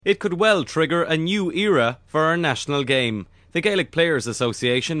It could well trigger a new era for our national game. The Gaelic Players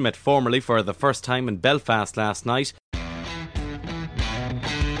Association met formally for the first time in Belfast last night.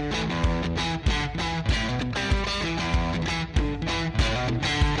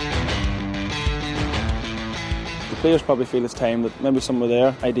 Players probably feel it's time that maybe some of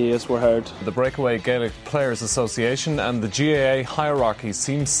their ideas were heard. The breakaway Gaelic Players Association and the GAA hierarchy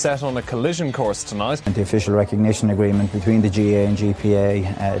seem set on a collision course tonight. The official recognition agreement between the GAA and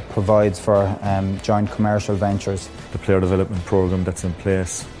GPA provides for joint commercial ventures. The player development programme that's in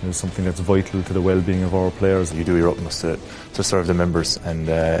place is something that's vital to the well-being of our players. You do your utmost to serve the members, and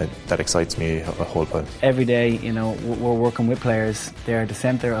that excites me a whole bunch. Every day, we're working with players. They're the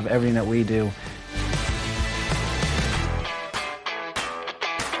centre of everything that we do.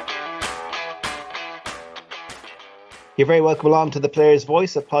 You're very welcome along to The Player's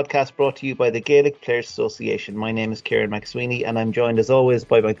Voice, a podcast brought to you by the Gaelic Players Association. My name is Kieran McSweeney and I'm joined as always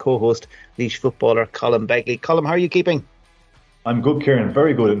by my co-host, Laois footballer Colm Begley. Colm, how are you keeping? I'm good, Kieran.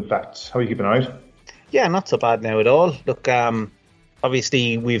 Very good, in fact. How are you keeping, all right? Yeah, not so bad now at all. Look,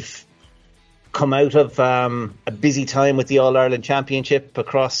 obviously we've come out of a busy time with the All-Ireland Championship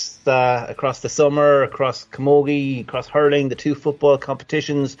across the summer, across camogie, across hurling, the two football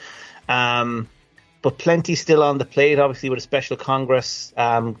competitions. But plenty still on the plate, obviously, with a special congress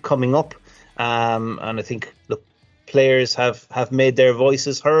coming up. And I think players have made their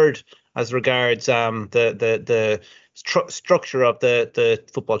voices heard as regards the structure of the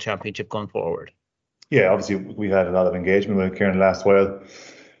football championship going forward. Yeah, obviously, we've had a lot of engagement with Kieran last while.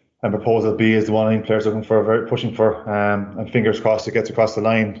 And Proposal B is the one I think players are looking for, very pushing for. And fingers crossed it gets across the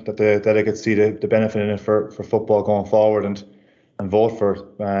line, that the delegates see the benefit in it for football going forward and vote for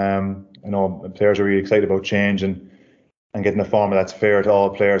it. I know players are really excited about change and getting a format that's fair to all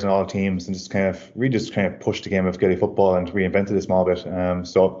players and all teams, and just kind of push the game of Gaelic football and reinvent it a small bit.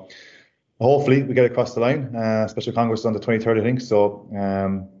 So hopefully we get across the line. Special Congress on the 23rd, I think. So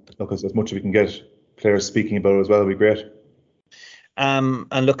as much as we can get players speaking about it as well, would be great. And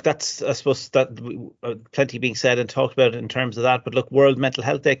look, that's, I suppose, that plenty being said and talked about in terms of that. But look, World Mental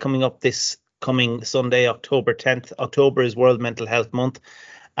Health Day coming up this coming Sunday, October 10th. October is World Mental Health Month.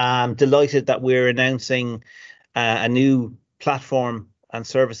 Delighted that we're announcing a new platform and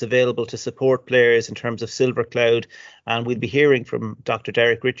service available to support players in terms of SilverCloud, and we'll be hearing from Dr.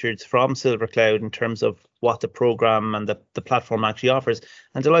 Derek Richards from SilverCloud in terms of what the programme and the platform actually offers.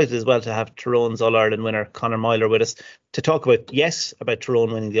 And delighted as well to have Tyrone's All-Ireland winner Conor Meyler with us to talk about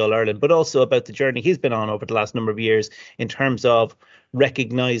Tyrone winning the All-Ireland, but also about the journey he's been on over the last number of years in terms of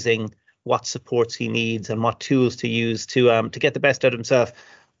recognising what supports he needs and what tools to use to get the best out of himself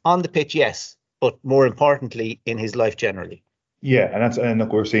on the pitch, yes, but more importantly in his life generally. Yeah, and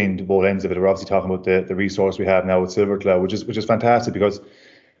look, we're seeing both ends of it. We're obviously talking about the resource we have now with SilverCloud, which is fantastic, because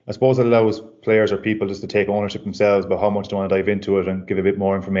I suppose it allows players or people just to take ownership themselves about how much they want to dive into it and give a bit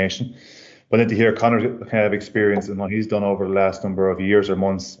more information. But then to hear Conor's kind of experience and what he's done over the last number of years or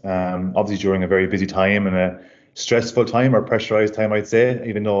months, obviously during a very busy time and a stressful time or pressurised time, I'd say,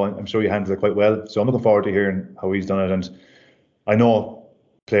 even though I'm sure he handles it quite well. So I'm looking forward to hearing how he's done it. And I know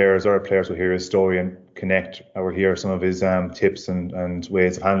players will hear his story and connect or hear some of his tips and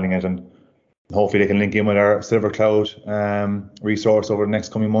ways of handling it, and hopefully they can link in with our SilverCloud resource over the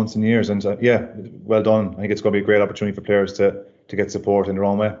next coming months and years. And well done. I think it's going to be a great opportunity for players to get support in their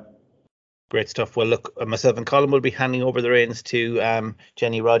own way. Great stuff. Well, look, myself and Colm will be handing over the reins to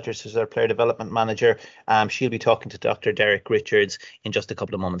Jenny Rogers, who's our player development manager. She'll be talking to Dr. Derek Richards in just a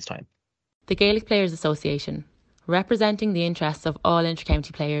couple of moments' time. The Gaelic Players Association, representing the interests of all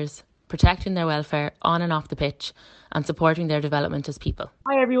inter-county players, protecting their welfare on and off the pitch, and supporting their development as people.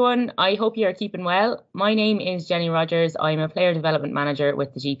 Hi everyone, I hope you are keeping well. My name is Jenny Rogers. I'm a player development manager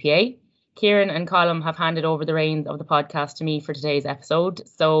with the GPA. Kieran and Colm have handed over the reins of the podcast to me for today's episode.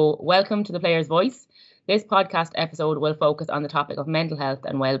 So welcome to The Player's Voice. This podcast episode will focus on the topic of mental health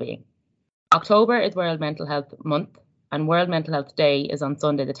and well-being. October is World Mental Health Month, and World Mental Health Day is on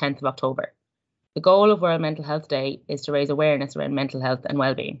Sunday the 10th of October. The goal of World Mental Health Day is to raise awareness around mental health and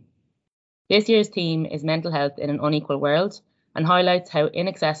well-being. This year's theme is mental health in an unequal world, and highlights how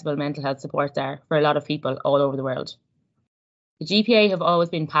inaccessible mental health supports are for a lot of people all over the world. The GPA have always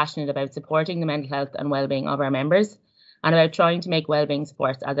been passionate about supporting the mental health and well-being of our members, and about trying to make well-being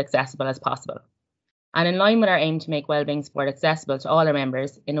supports as accessible as possible. And in line with our aim to make well-being support accessible to all our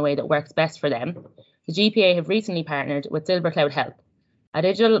members in a way that works best for them, the GPA have recently partnered with SilverCloud Health, a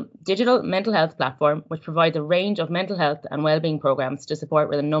digital mental health platform which provides a range of mental health and wellbeing programs to support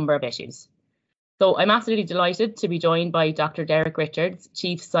with a number of issues. So I'm absolutely delighted to be joined by Dr. Derek Richards,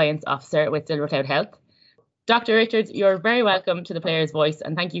 Chief Science Officer with SilverCloud Health. Dr. Richards, you're very welcome to the Player's Voice,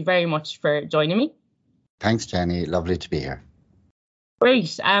 and thank you very much for joining me. Thanks, Jenny. Lovely to be here. Great.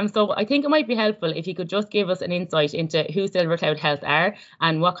 So I think it might be helpful if you could just give us an insight into who SilverCloud Health are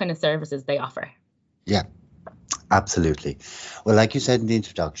and what kind of services they offer. Yeah, absolutely. Well, like you said in the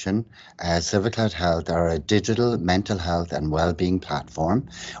introduction, SilverCloud Health are a digital mental health and wellbeing platform.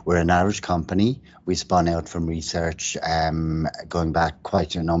 We're an Irish company. We spun out from research going back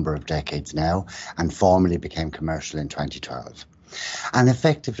quite a number of decades now, and formally became commercial in 2012. And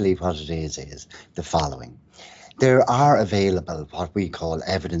effectively what it is the following. There are available what we call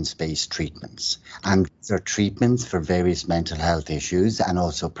evidence-based treatments, and these are treatments for various mental health issues and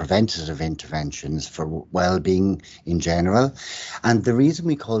also preventative interventions for well-being in general. And the reason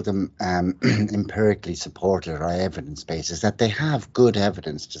we call them empirically supported or evidence-based is that they have good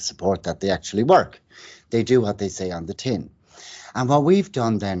evidence to support that they actually work. They do what they say on the tin. And what we've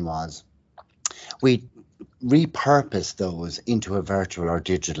done then was we repurpose those into a virtual or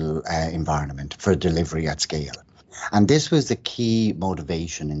digital environment for delivery at scale. And this was the key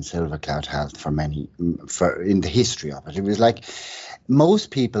motivation in SilverCloud Health for in the history of it. It was like most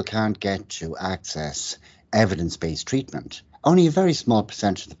people can't get to access evidence-based treatment. Only a very small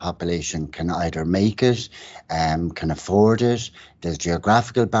percentage of the population can either make it, can afford it. There's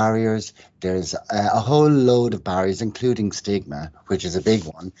geographical barriers. There's a whole load of barriers, including stigma, which is a big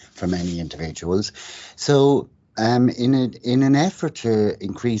one for many individuals. So in an effort to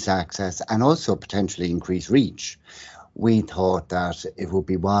increase access and also potentially increase reach, we thought that it would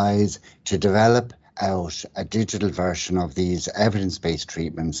be wise to develop out a digital version of these evidence-based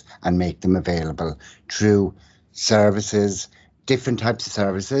treatments and make them available through services, different types of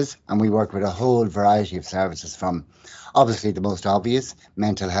services. And we work with a whole variety of services, from obviously the most obvious,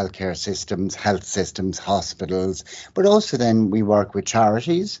 mental health care systems, health systems, hospitals, but also then we work with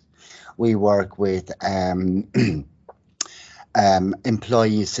charities. We work with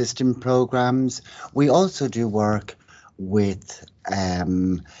employee assistance programs. We also do work with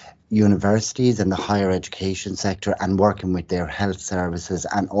universities and the higher education sector, and working with their health services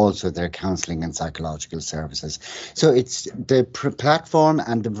and also their counselling and psychological services. So it's the platform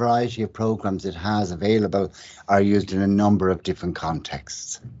and the variety of programs it has available are used in a number of different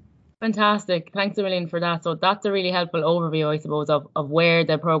contexts. Fantastic. Thanks a million for that. So that's a really helpful overview, I suppose, of where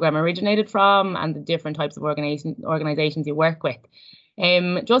the program originated from and the different types of organizations you work with.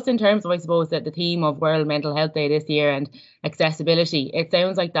 Just in terms of, I suppose, that the theme of World Mental Health Day this year and accessibility, it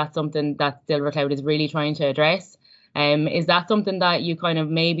sounds like that's something that SilverCloud is really trying to address. Is that something that you kind of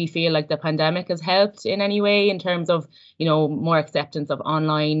maybe feel like the pandemic has helped in any way in terms of, more acceptance of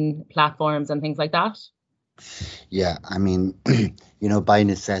online platforms and things like that? Yeah, I mean, by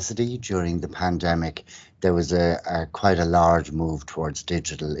necessity during the pandemic, there was a quite a large move towards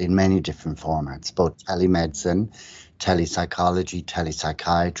digital in many different formats, both telemedicine, telepsychology,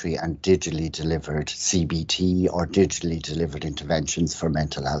 telepsychiatry, and digitally delivered CBT or digitally delivered interventions for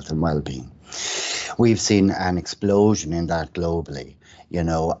mental health and well-being. We've seen an explosion in that globally,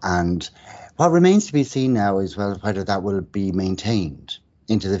 and what remains to be seen now is whether that will be maintained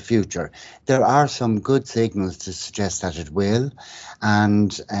into the future. There are some good signals to suggest that it will,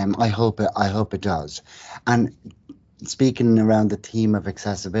 and I hope it does. And speaking around the theme of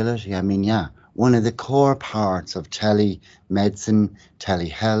accessibility, I mean, one of the core parts of telemedicine,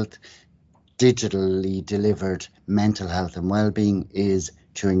 telehealth, digitally delivered mental health and well-being is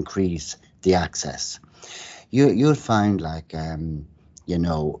to increase the access. You'll find,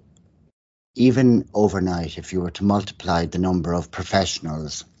 even overnight, if you were to multiply the number of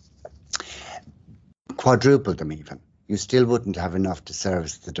professionals, quadruple them even, you still wouldn't have enough to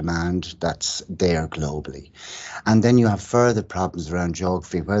service the demand that's there globally. And then you have further problems around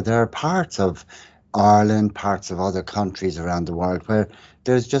geography, where there are parts of Ireland, parts of other countries around the world where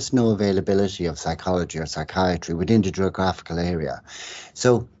there's just no availability of psychology or psychiatry within the geographical area.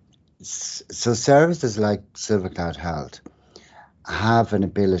 So services like SilverCloud Health have an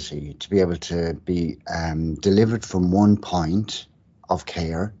ability to be able to be delivered from one point of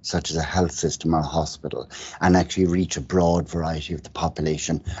care, such as a health system or a hospital, and actually reach a broad variety of the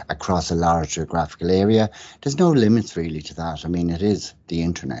population across a large geographical area. There's no limits really to that. I mean, it is the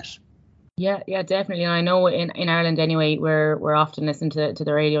internet. Yeah, definitely. And I know in Ireland anyway, we're often listening to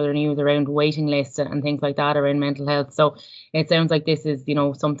the radio or news around waiting lists and things like that around mental health. So it sounds like this is,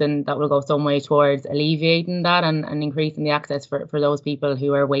 something that will go some way towards alleviating that and increasing the access for those people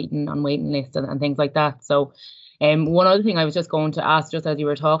who are waiting on waiting lists and things like that. So one other thing I was just going to ask, just as you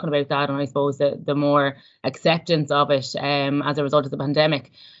were talking about that, and I suppose the more acceptance of it as a result of the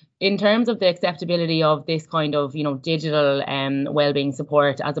pandemic, in terms of the acceptability of this kind of, digital wellbeing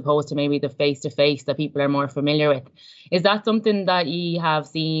support as opposed to maybe the face-to-face that people are more familiar with, is that something that you have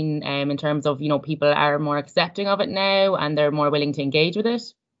seen in terms of, people are more accepting of it now and they're more willing to engage with it?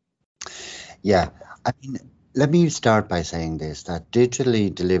 Yeah, I mean, let me start by saying this, that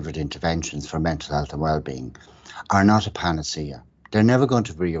digitally delivered interventions for mental health and wellbeing are not a panacea. They're never going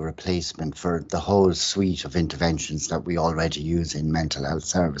to be a replacement for the whole suite of interventions that we already use in mental health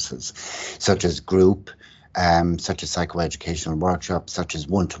services, such as group, such as psychoeducational workshops, such as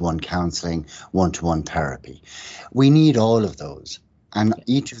one-to-one counselling, one-to-one therapy. We need all of those. And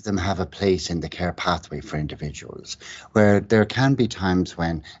each of them have a place in the care pathway for individuals, where there can be times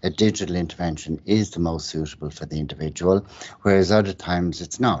when a digital intervention is the most suitable for the individual, whereas other times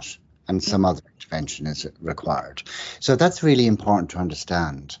it's not, and some other intervention is required. So that's really important to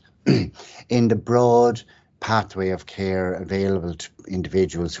understand. In the broad pathway of care available to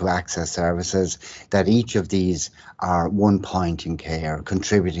individuals who access services, that each of these are one point in care,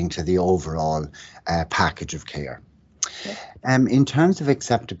 contributing to the overall package of care. In terms of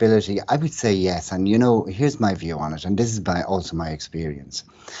acceptability, I would say yes. And, here's my view on it. And this is also my experience.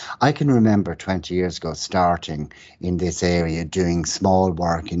 I can remember 20 years ago starting in this area, doing small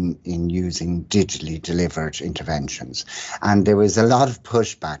work in using digitally delivered interventions. And there was a lot of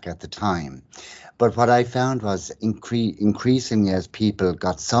pushback at the time. But what I found was increasingly as people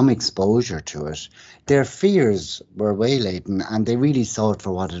got some exposure to it, their fears were waylaid and they really saw it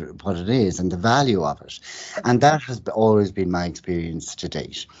for what it is and the value of it. And that has always been my experience to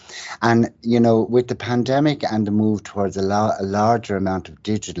date. And, with the pandemic and the move towards a larger amount of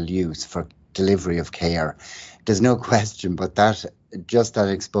digital use for delivery of care, there's no question but that just that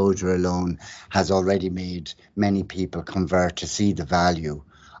exposure alone has already made many people convert to see the value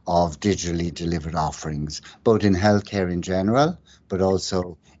of digitally delivered offerings, both in healthcare in general, but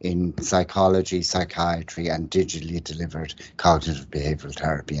also in psychology, psychiatry, and digitally delivered cognitive behavioural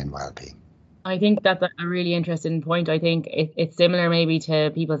therapy and wellbeing. I think that's a really interesting point. I think it's similar maybe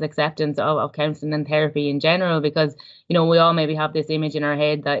to people's acceptance of counselling and therapy in general, because, we all maybe have this image in our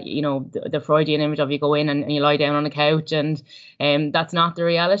head that, the Freudian image of you go in and you lie down on a couch and that's not the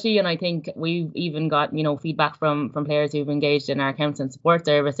reality. And I think we've even got, feedback from players who've engaged in our counselling support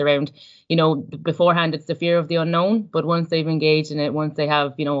service around, beforehand it's the fear of the unknown, but once they've engaged in it, once they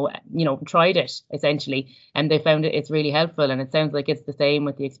have, tried it essentially, and they found it's really helpful. And it sounds like it's the same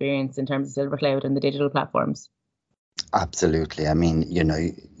with the experience in terms of SilverCloud and the digital platforms. Absolutely. I mean,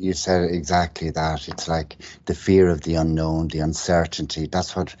 you said exactly that. It's like the fear of the unknown, the uncertainty.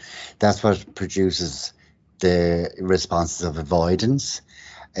 That's what produces the responses of avoidance.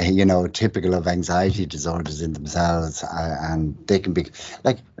 Typical of anxiety disorders in themselves, and they can be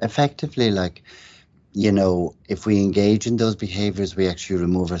effectively if we engage in those behaviours, we actually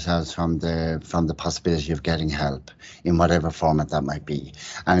remove ourselves from the possibility of getting help in whatever format that might be.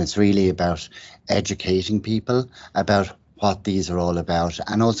 And it's really about educating people about what these are all about,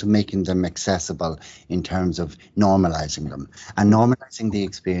 and also making them accessible in terms of normalizing them and normalizing the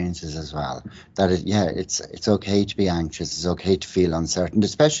experiences as well. That it's okay to be anxious, it's okay to feel uncertain,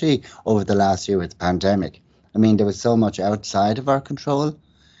 especially over the last year with the pandemic. I mean, there was so much outside of our control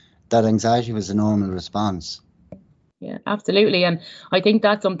that anxiety was a normal response. Yeah, absolutely. And I think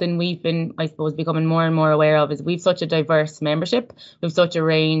that's something we've been, I suppose, becoming more and more aware of, is we've such a diverse membership. We've such a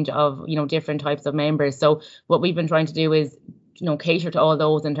range of, different types of members. So what we've been trying to do is, cater to all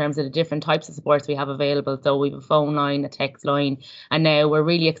those in terms of the different types of supports we have available. So we have a phone line, a text line, and now we're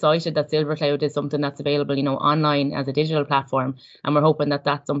really excited that SilverCloud is something that's available, online as a digital platform. And we're hoping that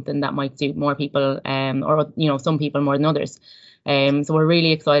that's something that might suit more people, or some people more than others. So we're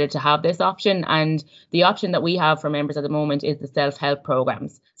really excited to have this option, and the option that we have for members at the moment is the self-help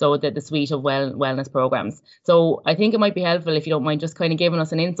programs, so the suite of wellness programs. So I think it might be helpful if you don't mind just kind of giving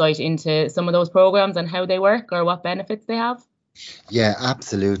us an insight into some of those programs and how they work or what benefits they have. Yeah,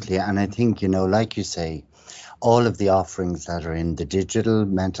 absolutely. And I think, like you say, all of the offerings that are in the digital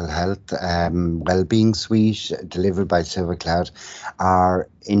mental health wellbeing suite delivered by SilverCloud are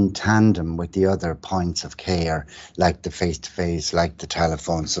in tandem with the other points of care, like the face-to-face, like the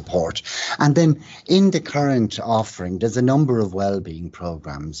telephone support. And then in the current offering, there's a number of wellbeing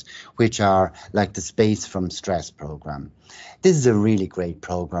programs, which are like the Space from Stress program. This is a really great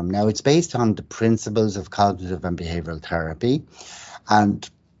program. Now, it's based on the principles of cognitive and behavioral therapy, and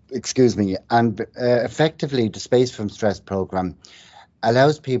effectively the Space from Stress program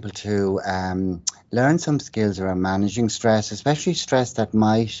allows people to learn some skills around managing stress, especially stress that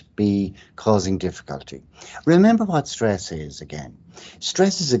might be causing difficulty. Remember what stress is again.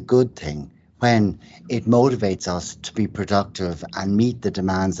 Stress is a good thing when it motivates us to be productive and meet the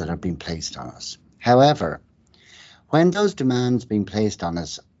demands that are being placed on us. However, when those demands being placed on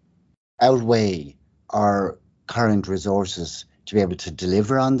us outweigh our current resources to be able to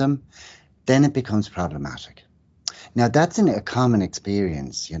deliver on them, then it becomes problematic. Now, that's a common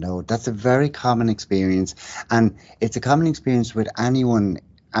experience, that's a very common experience, and it's a common experience with anyone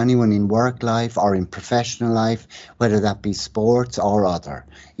in work life or in professional life, whether that be sports or other.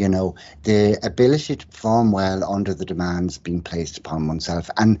 The ability to perform well under the demands being placed upon oneself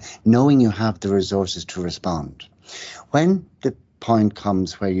and knowing you have the resources to respond. When the point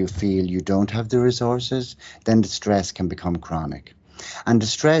comes where you feel you don't have the resources, then the stress can become chronic. And the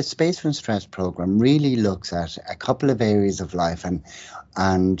Space from Stress program really looks at a couple of areas of life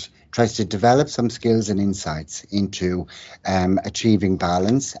and tries to develop some skills and insights into achieving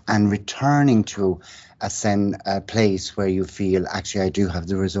balance and returning to a place where you feel, actually, I do have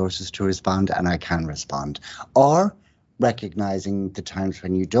the resources to respond and I can respond. Or recognizing the times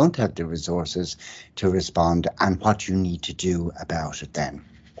when you don't have the resources to respond and what you need to do about it then.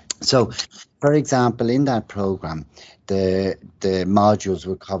 So, for example, in that program, the modules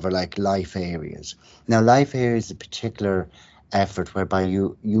will cover like life areas. Now, life areas is a particular effort whereby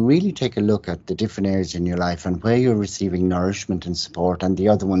you really take a look at the different areas in your life and where you're receiving nourishment and support, and the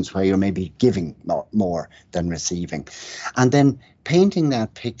other ones where you're maybe giving more than receiving. And then painting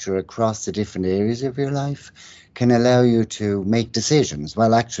that picture across the different areas of your life can allow you to make decisions.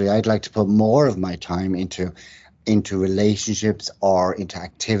 Well, actually, I'd like to put more of my time into relationships or into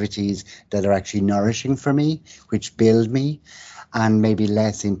activities that are actually nourishing for me, which build me, and maybe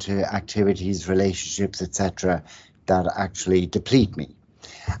less into activities, relationships, etc., that actually deplete me.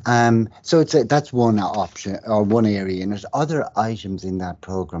 So that's one option or one area in it. Other items in that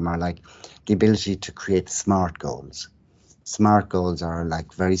program are like the ability to create SMART goals. SMART goals are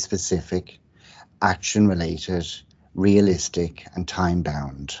like very specific, action related, realistic, and time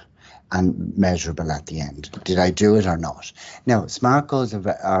bound, and measurable at the end. Did I do it or not? Now, SMART goals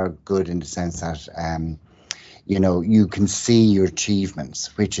are good in the sense that, you can see your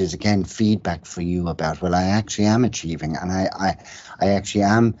achievements, which is, again, feedback for you about, well, I actually am achieving and I actually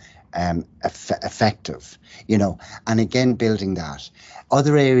am effective, and again, building that.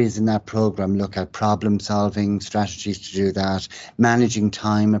 Other areas in that program look at problem solving, strategies to do that, managing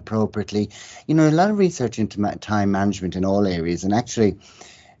time appropriately. A lot of research into time management in all areas, and actually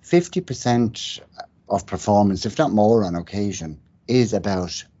 50% of performance, if not more on occasion, is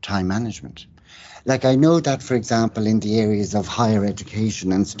about time management. Like, I know that, for example, in the areas of higher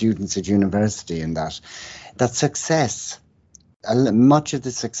education and students at university and that success, much of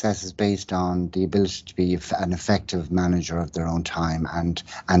the success is based on the ability to be an effective manager of their own time and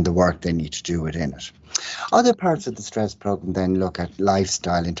the work they need to do within it. Other parts of the stress program then look at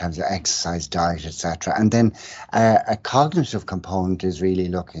lifestyle in terms of exercise, diet, etc. And then a cognitive component is really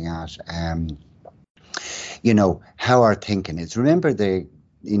looking at, how our thinking is. Remember,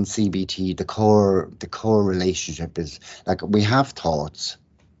 in CBT, the core relationship is like we have thoughts,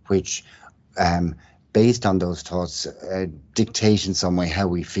 which based on those thoughts dictate in some way how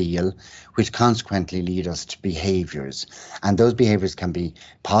we feel, which consequently lead us to behaviours. And those behaviours can be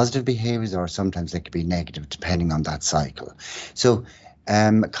positive behaviours or sometimes they can be negative depending on that cycle. So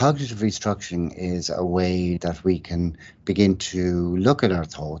cognitive restructuring is a way that we can begin to look at our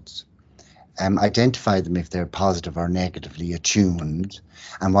thoughts, identify them if they're positive or negatively attuned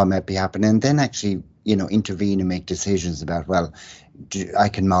and what might be happening, and then actually intervene and make decisions about, well, I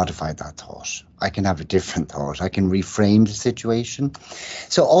can modify that thought. I can have a different thought. I can reframe the situation.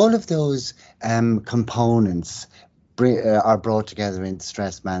 So all of those components are brought together in the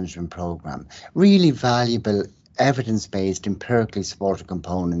stress management program. Really valuable, evidence-based, empirically supported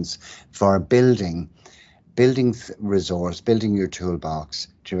components for building resource, building your toolbox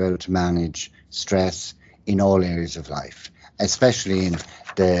to be able to manage stress in all areas of life, especially in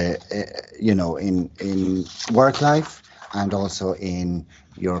the in work life and also in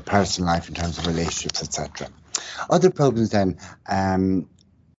your personal life in terms of relationships, etc. Other programs then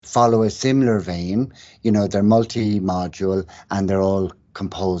follow a similar vein. They're multi-module and they're all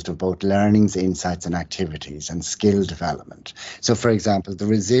composed of both learnings, insights and activities and skill development. So, for example, the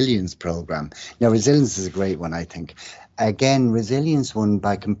resilience program. Now, resilience is a great one, I think. Again, resilience one,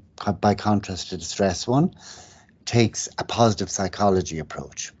 by contrast to the stress one, takes a positive psychology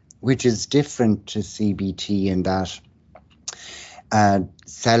approach, which is different to CBT in that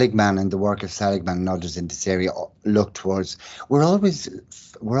Seligman and the work of Seligman and others in this area look towards, we're always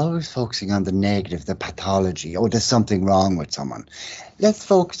focusing on the negative, the pathology, there's something wrong with someone. Let's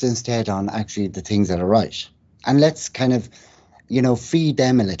focus instead on actually the things that are right. And let's feed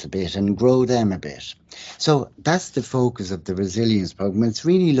them a little bit and grow them a bit. So that's the focus of the resilience program. It's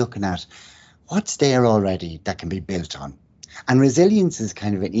really looking at what's there already that can be built on. And resilience is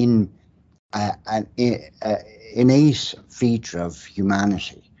kind of an innate feature of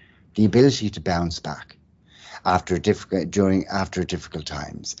humanity, the ability to bounce back after difficult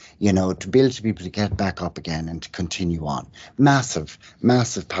times, to be able to be able to get back up again and to continue on. Massive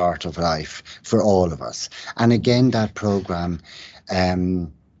part of life for all of us. And again, that program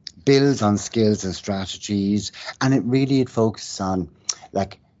builds on skills and strategies, and it focuses on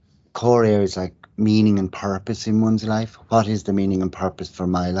like core areas like meaning and purpose in one's life. What is the meaning and purpose for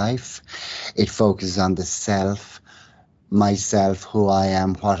my life? It focuses on the self, myself, who I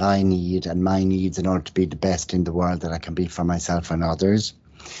am, what I need and my needs in order to be the best in the world that I can be for myself and others.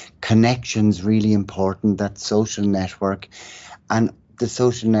 Connections, really important, that social network. And the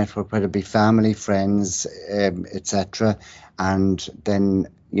social network, whether it be family, friends, etc. And then,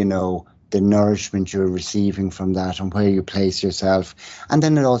 the nourishment you're receiving from that and where you place yourself. And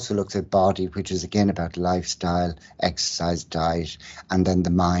then it also looks at body, which is again about lifestyle, exercise, diet, and then the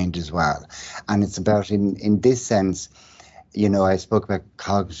mind as well. And it's about, in this sense, I spoke about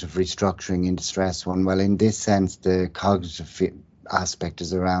cognitive restructuring in the stress one. Well, in this sense, the cognitive aspect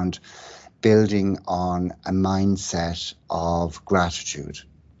is around building on a mindset of gratitude,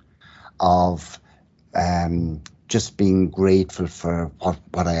 of just being grateful for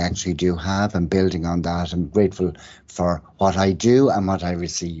what I actually do have and building on that, and grateful for what I do and what I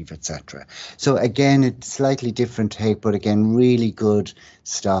receive, etc. So again, it's slightly different take, but again, really good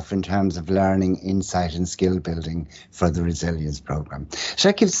stuff in terms of learning, insight and skill building for the resilience program. Should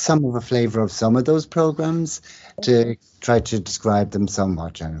I give some of a flavour of some of those programs to try to describe them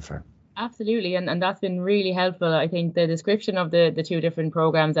somewhat, Jennifer? Absolutely, and that's been really helpful. I think the description of the two different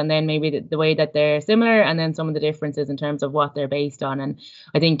programs, and then maybe the way that they're similar, and then some of the differences in terms of what they're based on. And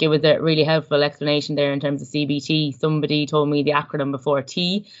I think it was a really helpful explanation there in terms of CBT. Somebody told me the acronym before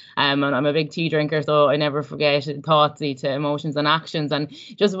T, and I'm a big tea drinker, so I never forget thoughts lead to emotions and actions. And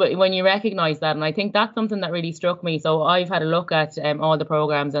just when you recognise that, and I think that's something that really struck me. So I've had a look at all the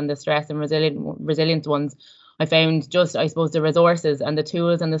programs and the stress and resilience ones. I found the resources and the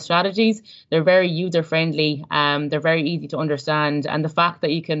tools and the strategies, they're very user friendly. They're very easy to understand. And the fact that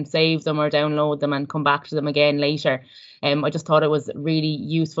you can save them or download them and come back to them again later, I just thought it was a really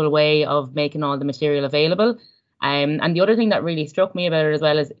useful way of making all the material available. And the other thing that really struck me about it as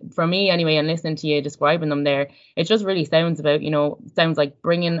well is, for me anyway, and listening to you describing them there, it just really sounds like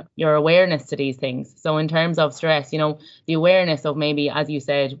bringing your awareness to these things. So in terms of stress, the awareness of maybe, as you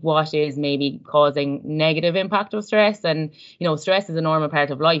said, what is maybe causing negative impact of stress. And, stress is a normal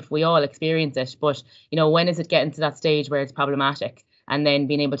part of life. We all experience it. But, when is it getting to that stage where it's problematic? And then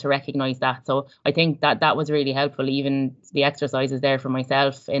being able to recognise that. So I think that was really helpful, even the exercises there for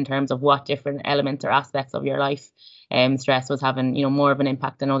myself in terms of what different elements or aspects of your life stress was having, more of an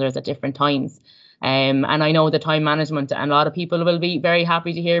impact than others at different times. And I know the time management, and a lot of people will be very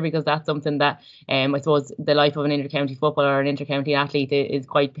happy to hear, because that's something that I suppose the life of an intercounty footballer or an intercounty athlete is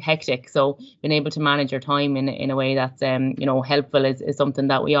quite hectic. So being able to manage your time in a way that's helpful is something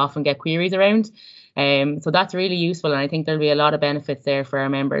that we often get queries around. So that's really useful, and I think there'll be a lot of benefits there for our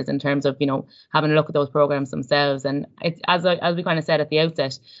members in terms of having a look at those programs themselves. And it's, as we kind of said at the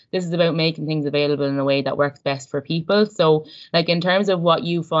outset, this is about making things available in a way that works best for people. So like in terms of what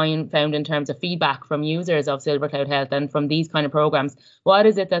you found in terms of feedback from users of SilverCloud Health and from these kind of programs, what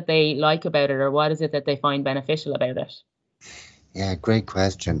is it that they like about it, or what is it that they find beneficial about it? Yeah, great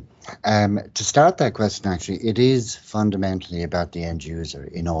question. To start that question, actually, it is fundamentally about the end user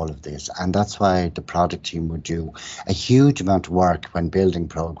in all of this. And that's why the product team would do a huge amount of work when building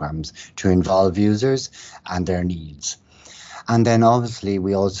programs to involve users and their needs. And then obviously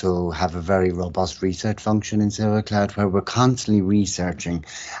we also have a very robust research function in SilverCloud where we're constantly researching.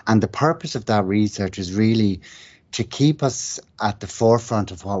 And the purpose of that research is really to keep us at the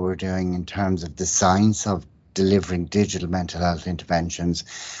forefront of what we're doing in terms of the science of delivering digital mental health interventions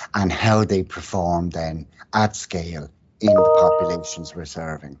and how they perform then at scale in the populations we're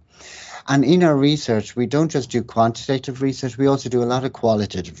serving. And in our research, we don't just do quantitative research, we also do a lot of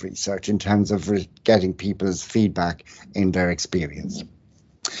qualitative research in terms of getting people's feedback in their experience.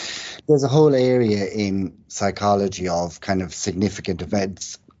 There's a whole area in psychology of kind of significant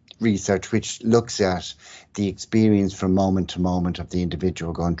events research which looks at the experience from moment to moment of the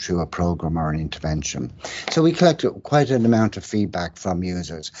individual going through a program or an intervention. So we collect quite an amount of feedback from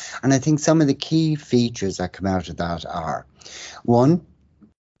users. And I think some of the key features that come out of that are, one,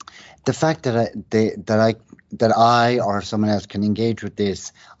 the fact that I or someone else can engage with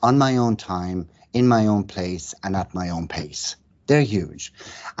this on my own time, in my own place, and at my own pace. They're huge.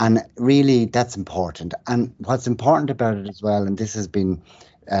 And really, that's important. And what's important about it as well, and this has been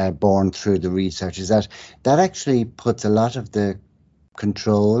borne through the research, is that actually puts a lot of the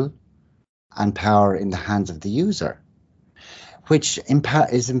control and power in the hands of the user, which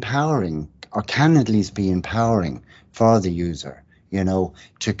is empowering, or can at least be empowering for the user, you know,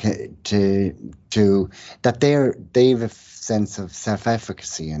 to that they've a sense of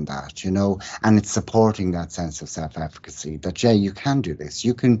self-efficacy in that, you know, and it's supporting that sense of self-efficacy that, yeah, you can do this,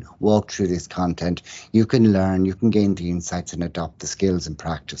 you can walk through this content, you can learn, you can gain the insights and adopt the skills and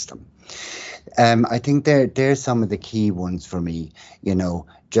practice them. I think they're some of the key ones for me, you know,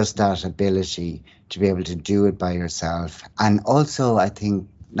 just that ability to be able to do it by yourself. And also, I think,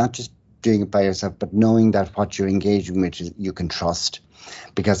 not just doing it by yourself, but knowing that what you're engaging with you can trust,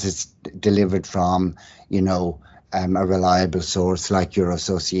 because it's delivered from, you know, a reliable source like your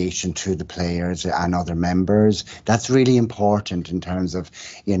association to the players and other members. That's really important in terms of,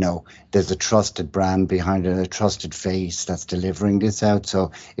 you know, there's a trusted brand behind it, a trusted face that's delivering this out,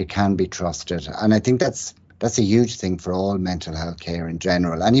 so it can be trusted. And I think that's a huge thing for all mental health care in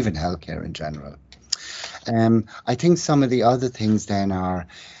general, and even healthcare in general. I think some of the other things then are,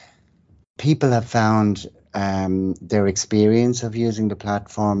 people have found their experience of using the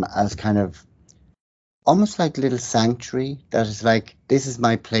platform as kind of almost like a little sanctuary, that is like, this is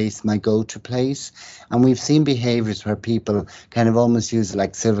my place, my go-to place. And we've seen behaviours where people kind of almost use it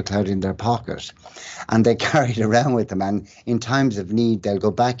like SilverCloud in their pocket, and they carry it around with them, and in times of need they'll go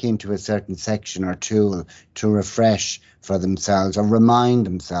back into a certain section or tool to refresh for themselves or remind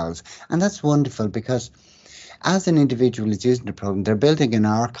themselves. And that's wonderful, because as an individual is using the program, they're building an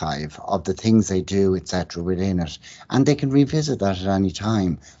archive of the things they do, etc., within it, and they can revisit that at any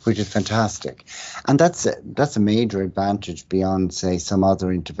time, which is fantastic. And that's a major advantage beyond, say, some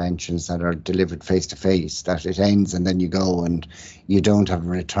other interventions that are delivered face to face, that it ends and then you go and you don't have a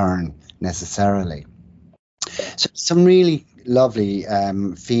return necessarily. So some really lovely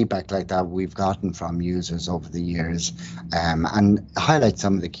feedback like that we've gotten from users over the years, and highlight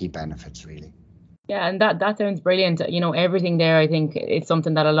some of the key benefits, really. Yeah, and that sounds brilliant. You know, everything there, I think it's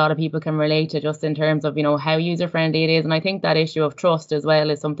something that a lot of people can relate to, just in terms of, you know, how user friendly it is. And I think that issue of trust as well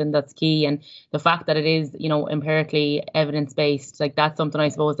is something that's key. And the fact that it is, you know, empirically evidence based, like, that's something I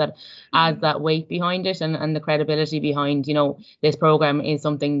suppose that adds that weight behind it, and the credibility behind, you know, this program is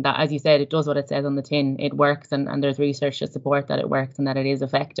something that, as you said, it does what it says on the tin. It works, and there's research to support that it works and that it is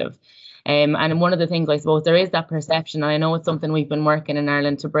effective. And one of the things, I suppose, there is that perception, and I know it's something we've been working in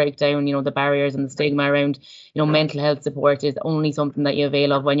Ireland to break down, you know, the barriers and the stigma around, you know, mental health support is only something that you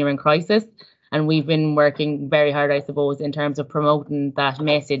avail of when you're in crisis. And we've been working very hard, I suppose, in terms of promoting that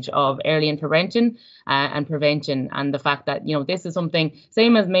message of early intervention and prevention, and the fact that, you know, this is something,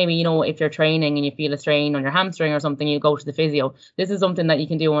 same as maybe, you know, if you're training and you feel a strain on your hamstring or something, you go to the physio. This is something that you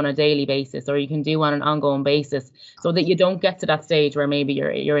can do on a daily basis, or you can do on an ongoing basis, so that you don't get to that stage where maybe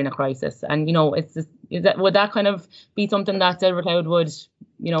you're in a crisis. And, you know, it's just, would that kind of be something that SilverCloud would,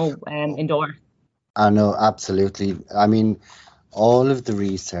 you know, endorse? I know, absolutely. I mean, all of the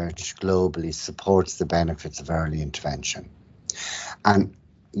research globally supports the benefits of early intervention. And,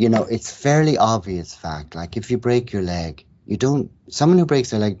 you know, it's fairly obvious fact, like, if you break your leg, someone who breaks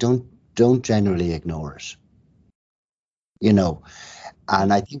their leg don't generally ignore it, you know.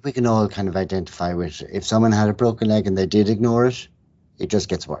 And I think we can all kind of identify with, if someone had a broken leg and they did ignore it, it just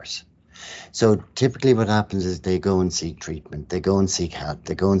gets worse. So typically what happens is they go and seek treatment, they go and seek help,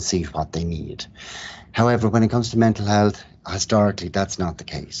 they go and see what they need. However, when it comes to mental health, historically, that's not the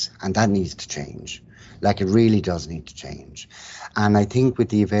case, and that needs to change. Like, it really does need to change. And I think with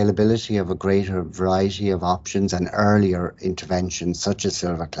the availability of a greater variety of options and earlier interventions such as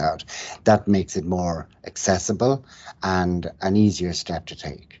SilverCloud, that makes it more accessible and an easier step to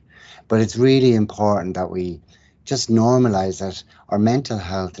take. But it's really important that we just normalize that our mental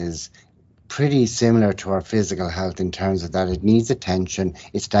health is pretty similar to our physical health in terms of that it needs attention,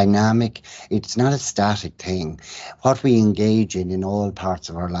 it's dynamic, it's not a static thing. What we engage in all parts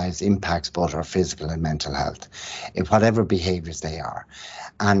of our lives impacts both our physical and mental health, in whatever behaviours they are.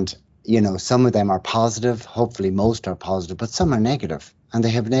 And, you know, some of them are positive, hopefully most are positive, but some are negative. And they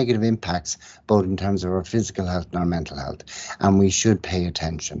have negative impacts both in terms of our physical health and our mental health. And we should pay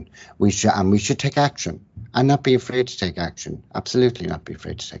attention. We should take action, and not be afraid to take action. Absolutely not be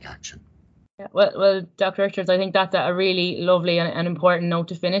afraid to take action. Well, Dr. Richards, I think that's a really lovely and important note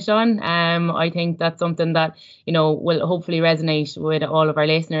to finish on. I think that's something that, will hopefully resonate with all of our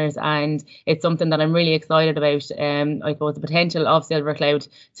listeners, and it's something that I'm really excited about. I suppose the potential of SilverCloud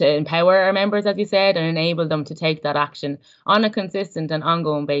to empower our members, as you said, and enable them to take that action on a consistent and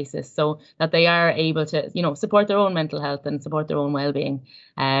ongoing basis, so that they are able to, support their own mental health and support their own well-being.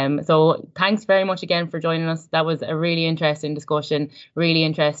 So thanks very much again for joining us. That was a really interesting discussion, really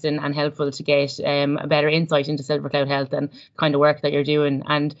interesting and helpful to get a better insight into SilverCloud Health and kind of work that you're doing.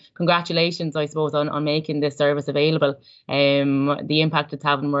 And congratulations, I suppose, on making this service available. The impact it's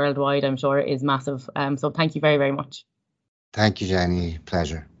having worldwide, I'm sure, is massive. So thank you very, very much. Thank you, Jenny.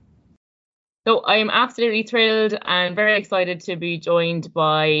 Pleasure. So I'm absolutely thrilled and very excited to be joined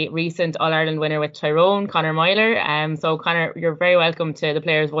by recent All-Ireland winner with Tyrone, Conor Meyler. So Conor, you're very welcome to the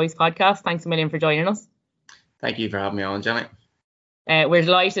Players' Voice podcast. Thanks a million for joining us. Thank you for having me on, Jenny. We're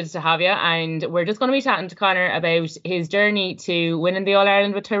delighted to have you, and we're just going to be chatting to Conor about his journey to winning the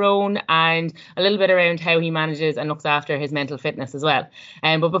All-Ireland with Tyrone and a little bit around how he manages and looks after his mental fitness as well.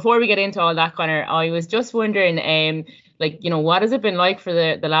 But before we get into all that, Conor, I was just wondering, what has it been like for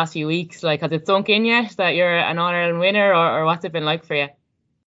the last few weeks? Like, has it sunk in yet that you're an All-Ireland winner, or what's it been like for you?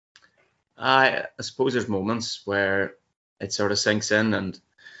 I suppose there's moments where it sort of sinks in, and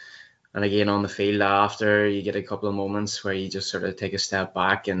again on the field after, you get a couple of moments where you just sort of take a step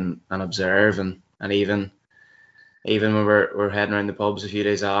back and observe, and even when we're heading around the pubs a few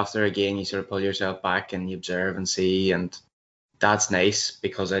days after, again you sort of pull yourself back and you observe and see, and that's nice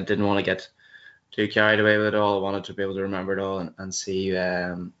because I didn't want to get too carried away with it all. I wanted to be able to remember it all and see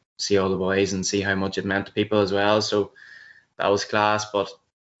all the boys and see how much it meant to people as well. So that was class, but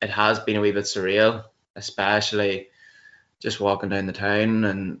it has been a wee bit surreal, especially just walking down the town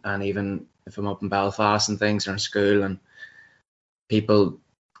and even if I'm up in Belfast and things or in school, and people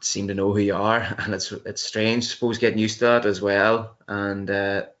seem to know who you are, and it's strange, I suppose, getting used to that as well. And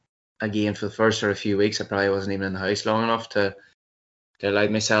again, for the first sort of few weeks, I probably wasn't even in the house long enough to allow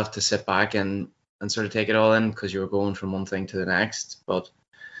myself to sit back and sort of take it all in, because you were going from one thing to the next. But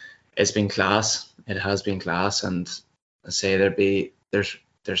it's been class. It has been class, and I say there's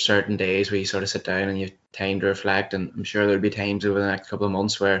certain days where you sort of sit down and you have time to reflect, and I'm sure there'll be times over the next couple of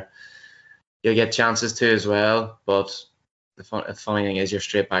months where you'll get chances to as well. But the funny thing is, you're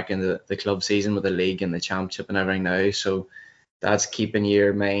straight back into the club season with the league and the championship and everything now, so that's keeping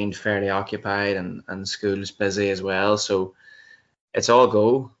your mind fairly occupied, and school's busy as well, so it's all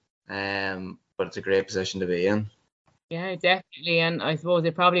go, but it's a great position to be in. Yeah, definitely. And I suppose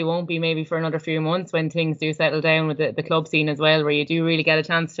it probably won't be maybe for another few months when things do settle down with the club scene as well, where you do really get a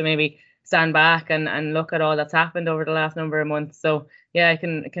chance to maybe stand back and look at all that's happened over the last number of months. So yeah, I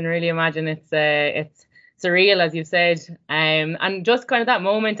can really imagine it's surreal, as you've said. And just kind of that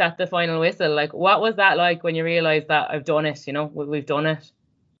moment at the final whistle, like, what was that like when you realised that I've done it, we've done it?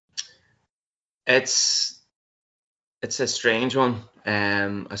 It's a strange one.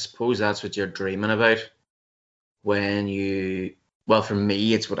 I suppose that's what you're dreaming about for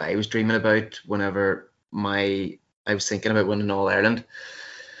me, it's what I was dreaming about whenever I was thinking about winning All-Ireland,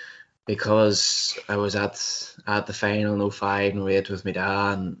 because I was at the final in 05 and 08 with my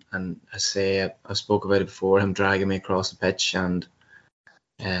dad, and I spoke about it before, him dragging me across the pitch, and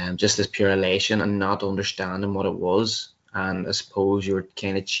just this pure elation and not understanding what it was. And I suppose you were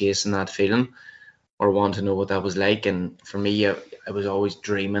kind of chasing that feeling or wanting to know what that was like. And for me, I was always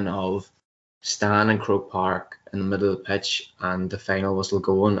dreaming of standing in Croke Park in the middle of the pitch and the final whistle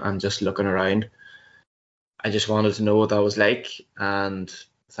going and just looking around. I just wanted to know what that was like, and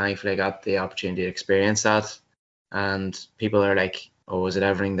thankfully I got the opportunity to experience that. And people are like, oh, is it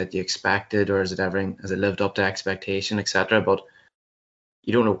everything that you expected, or has it lived up to expectation, etc.? But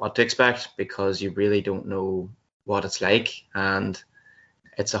you don't know what to expect because you really don't know what it's like, and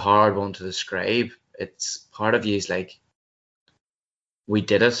it's a hard one to describe. It's part of you is like, we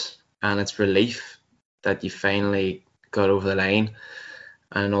did it, and it's relief that you finally got over the line,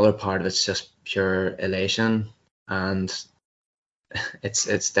 and another part of it's just pure elation, and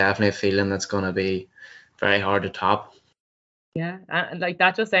it's definitely a feeling that's going to be very hard to top. Yeah, and like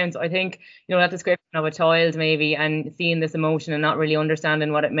that just sounds, I think, that description of a child maybe, and seeing this emotion and not really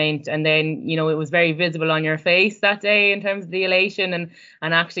understanding what it meant, and then it was very visible on your face that day in terms of the elation and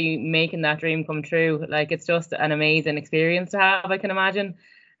actually making that dream come true. Like, it's just an amazing experience to have, I can imagine.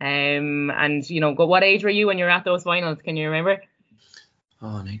 And what age were you when you were at those finals? Can you remember?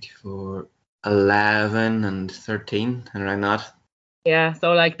 94, 11 and 13 and around that. Yeah,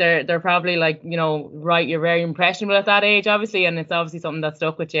 so like they're probably like, right, you're very impressionable at that age, obviously, and it's obviously something that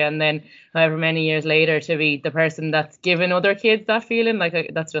stuck with you. And then however many years later to be the person that's giving other kids that feeling,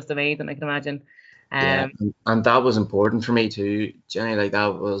 like that's just amazing, I can imagine. Yeah, and that was important for me too, Jenny. Like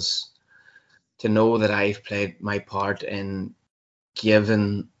that was to know that I've played my part in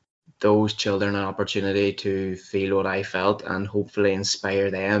giving those children an opportunity to feel what I felt and hopefully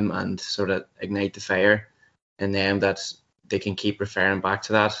inspire them and sort of ignite the fire in them, that they can keep referring back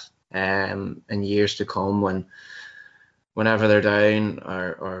to that in years to come, whenever they're down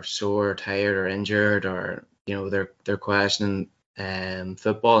or sore or tired or injured, or they're questioning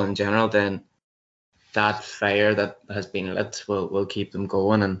football in general. Then that fire that has been lit will keep them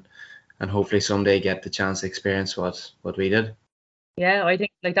going, and hopefully someday get the chance to experience what we did. Yeah, I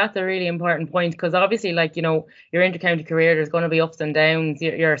think like that's a really important point, because obviously, like, your intercounty career, there's going to be ups and downs.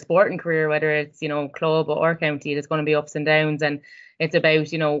 Your sporting career, whether it's, club or county, there's going to be ups and downs, and it's about,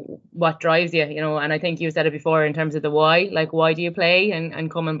 what drives you, and I think you said it before in terms of the why, like why do you play,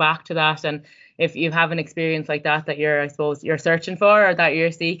 and coming back to that. And if you have an experience like that you're, I suppose, you're searching for, or that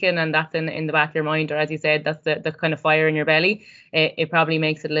you're seeking, and that's in the back of your mind, or as you said, that's the kind of fire in your belly, it probably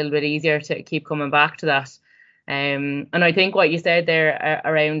makes it a little bit easier to keep coming back to that. And I think what you said there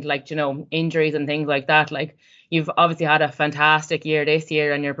around, like, injuries and things like that, like you've obviously had a fantastic year this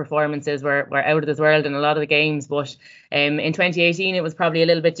year, and your performances were out of this world in a lot of the games. But in 2018, it was probably a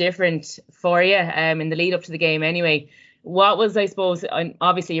little bit different for you in the lead up to the game anyway. What was, I suppose,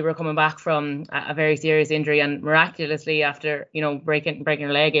 obviously you were coming back from a very serious injury, and miraculously after, breaking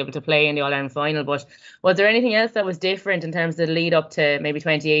your leg, able to play in the All-Ireland final. But was there anything else that was different in terms of the lead up to maybe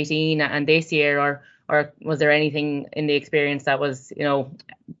 2018 and this year, or was there anything in the experience that was,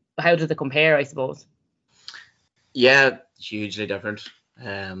 how does it compare, I suppose? Yeah, hugely different.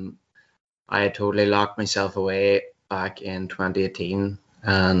 I had totally locked myself away back in 2018,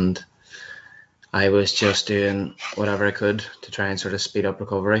 and I was just doing whatever I could to try and sort of speed up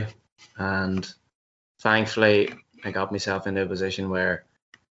recovery. And thankfully, I got myself into a position where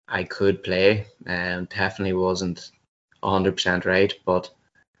I could play, and definitely wasn't 100% right, but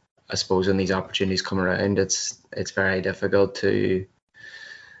I suppose when these opportunities come around, it's very difficult to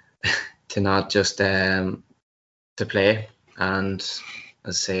not just to play. And as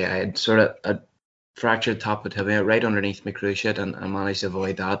I say, I had sort of a fractured top of the tibia right underneath my cruciate, and I managed to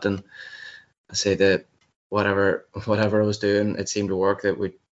avoid that. And I say that whatever I was doing, it seemed to work. That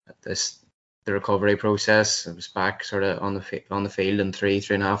the recovery process, I was back sort of on the field in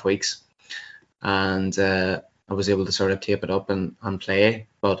 3.5 weeks, and I was able to sort of tape it up and play.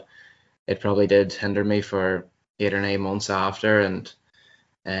 But it probably did hinder me for 8 or 9 months after, and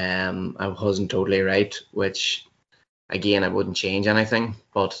I wasn't totally right, which again, I wouldn't change anything.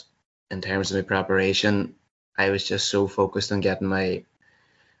 But in terms of my preparation, I was just so focused on getting my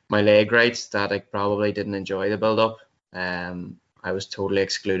leg right that I probably didn't enjoy the build up. I was totally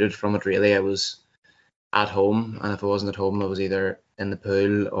excluded from it, really. I was at home, and if I wasn't at home, I was either in the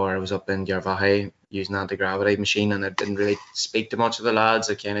pool or I was up in Garvahay using anti-gravity machine, and I didn't really speak to much of the lads.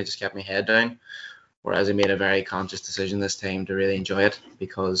 I kind of just kept my head down, whereas I made a very conscious decision this time to really enjoy it,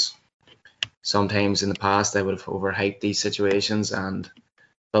 because sometimes in the past I would have overhyped these situations and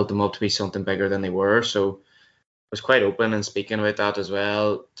built them up to be something bigger than they were. So I was quite open in speaking about that as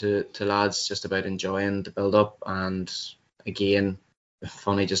well to lads, just about enjoying the build up. And again,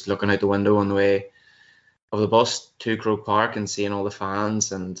 funny just looking out the window on the way of the bus to Croke Park and seeing all the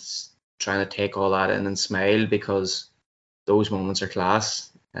fans and trying to take all that in and smile, because those moments are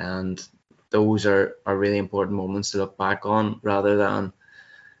class, and those are really important moments to look back on, rather than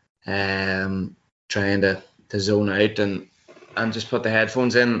trying to zone out and just put the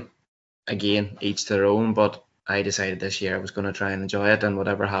headphones in. Again, each to their own, but I decided this year I was going to try and enjoy it, and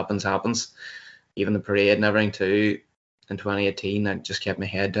whatever happens, happens. Even the parade and everything too. In 2018, I just kept my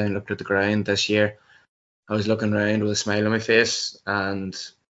head down, looked at the ground. This year, I was looking around with a smile on my face, and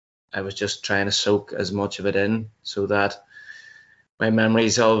I was just trying to soak as much of it in so that my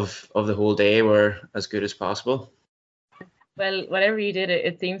memories of the whole day were as good as possible. Well, whatever you did,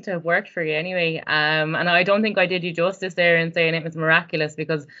 it seems to have worked for you anyway. And I don't think I did you justice there in saying it was miraculous,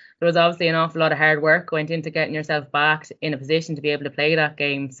 because there was obviously an awful lot of hard work went into getting yourself back in a position to be able to play that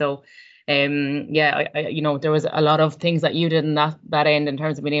game. So, yeah, there was a lot of things that you did in that end in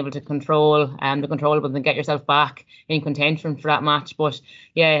terms of being able to control the controllables and get yourself back in contention for that match. But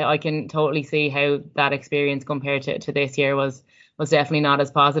yeah, I can totally see how that experience compared to this year was definitely not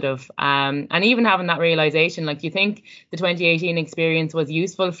as positive. And even having that realization, like, do you think the 2018 experience was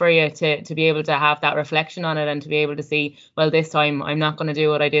useful for you to be able to have that reflection on it and to be able to see, well, this time I'm not going to do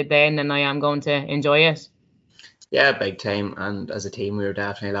what I did then, and I am going to enjoy it? Yeah, big time. And as a team, we were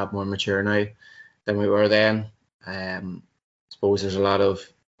definitely a lot more mature now than we were then. I suppose there's a lot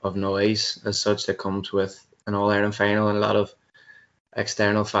of noise as such that comes with an All-Ireland final, and a lot of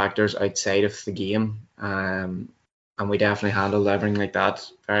external factors outside of the game. And we definitely handled everything like that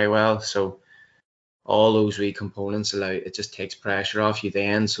very well. So all those wee components it just takes pressure off you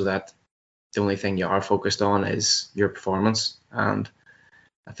then, so that the only thing you are focused on is your performance. And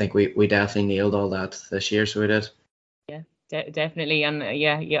I think we definitely nailed all that this year, so we did. Yeah, definitely. And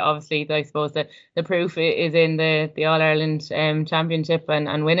obviously, I suppose that the proof is in the All Ireland Championship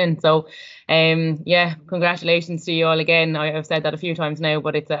and winning. So, congratulations to you all again. I've said that a few times now,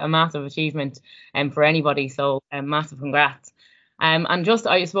 but it's a massive achievement for anybody. So, massive congrats. And just,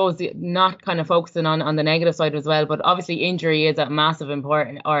 I suppose, not kind of focusing on the negative side as well, but obviously injury is a massive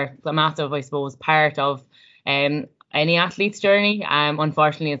I suppose, part of any athlete's journey.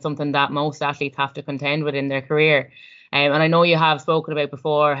 Unfortunately, it's something that most athletes have to contend with in their career. And I know you have spoken about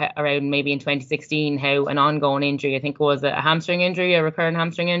before, around maybe in 2016, how an ongoing injury, I think it was a hamstring injury, a recurrent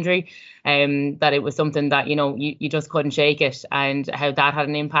hamstring injury, that it was something that, you just couldn't shake it, and how that had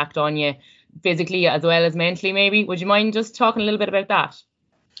an impact on you physically as well as mentally, maybe. Would you mind just talking a little bit about that?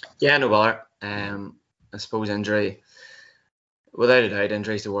 Yeah, no bother. I suppose injury, without a doubt,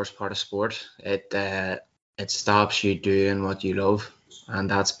 injury is the worst part of sport. It stops you doing what you love, and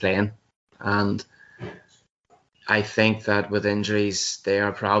that's playing. And I think that with injuries, they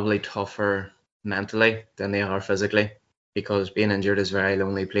are probably tougher mentally than they are physically, because being injured is a very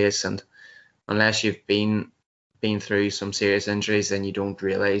lonely place, and unless you've been through some serious injuries, then you don't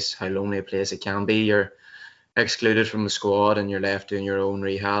realise how lonely a place it can be. You're excluded from the squad and you're left doing your own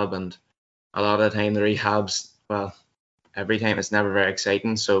rehab, and a lot of the time the rehabs, well, every time it's never very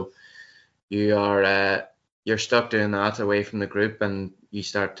exciting. So you're stuck doing that away from the group, and you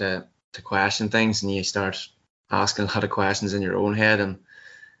start to question things, and you start asking a lot of questions in your own head. And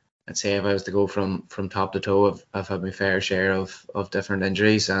I'd say if I was to go from top to toe, I've had my fair share of different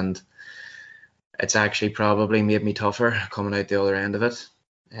injuries, and it's actually probably made me tougher coming out the other end of it.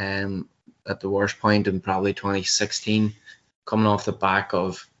 At the worst point in probably 2016, coming off the back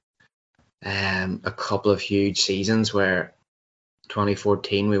of a couple of huge seasons, where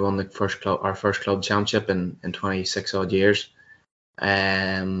 2014 we won our first club championship in 26 odd years.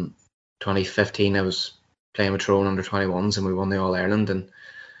 2015 I was playing with Tyrone under 21s and we won the All Ireland, and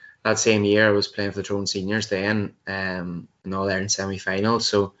that same year I was playing for the Tyrone seniors then in the All Ireland semi-final.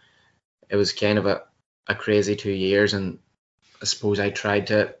 So it was kind of a crazy 2 years, and I suppose I tried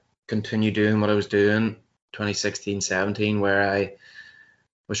to continue doing what I was doing 2016-17, where I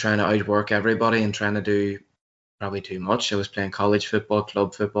was trying to outwork everybody and trying to do probably too much. I was playing college football,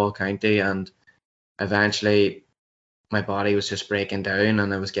 club football, county, and eventually my body was just breaking down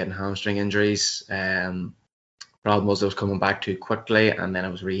and I was getting hamstring injuries. Problem was I was coming back too quickly, and then I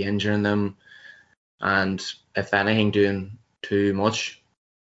was re-injuring them, and if anything, doing too much.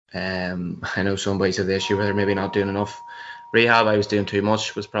 I know some boys have the issue where they're maybe not doing enough rehab. I was doing too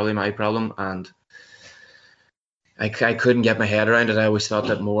much, was probably my problem, and I couldn't get my head around it. I always thought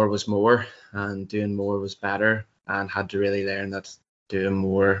that more was more and doing more was better, and had to really learn that doing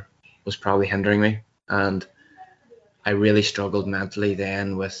more was probably hindering me. And I really struggled mentally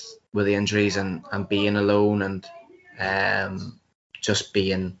then with the injuries and being alone, and just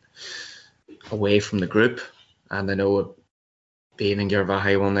being away from the group. And I know being in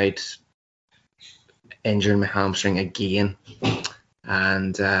Girvahi one night, injuring my hamstring again,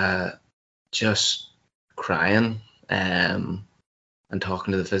 and just crying and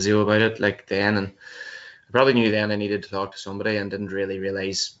talking to the physio about it like then. And I probably knew then I needed to talk to somebody, and didn't really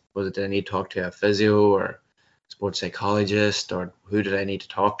realise, did I need to talk to a physio or sports psychologist, or who did I need to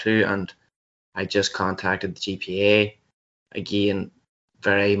talk to? And I just contacted the GPA. Again,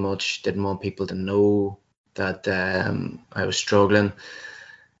 very much didn't want people to know that I was struggling.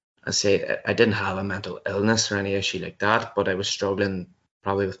 I say I didn't have a mental illness or any issue like that, but I was struggling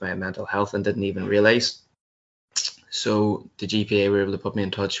probably with my mental health and didn't even realise. So the GPA were able to put me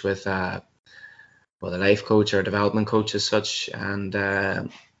in touch with a life coach or development coach as such,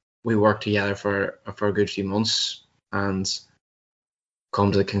 and we worked together for a good few months, and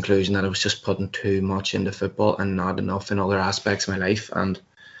come to the conclusion that I was just putting too much into football and not enough in other aspects of my life. And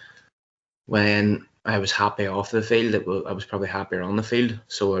when I was happy off the field, I was probably happier on the field.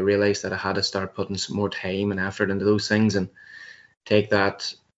 So I realised that I had to start putting some more time and effort into those things, and take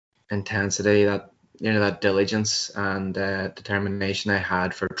that intensity, that diligence and determination I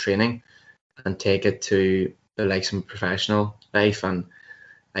had for training, and take it to the likes of professional life. And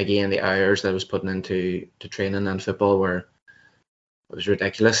again, the hours that I was putting into training and football it was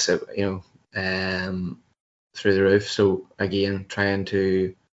ridiculous. through the roof. So again, trying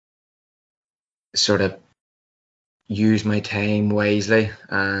to sort of use my time wisely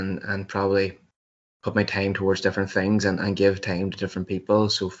and probably put my time towards different things and give time to different people,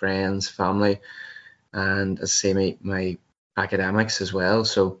 so friends, family, and as I say, my academics as well.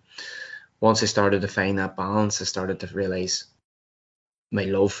 So once I started to find that balance, I started to realise my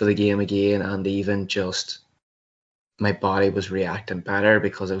love for the game again, and even just my body was reacting better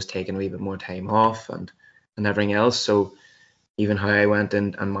because I was taking a wee bit more time off and everything else. So even how I went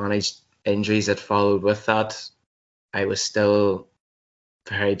in and managed injuries that followed with that, I was still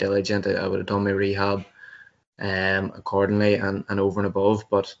very diligent. I would have done my rehab accordingly and over and above,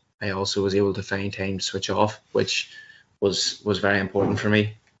 but I also was able to find time to switch off, which was very important for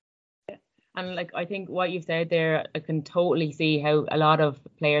me. And like, I think what you've said there, I can totally see how a lot of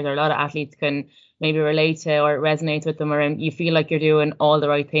players or a lot of athletes can maybe relate to or resonate with them, or you feel like you're doing all the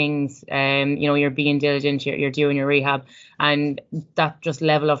right things. You know, you're being diligent, you're doing your rehab, and that just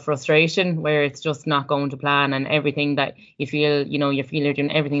level of frustration where it's just not going to plan, and everything that you feel, you're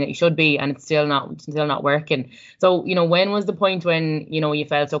doing everything that you should be, and it's still not working. So, when was the point when, you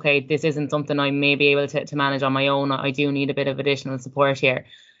felt, okay, this isn't something I may be able to manage on my own. I do need a bit of additional support here.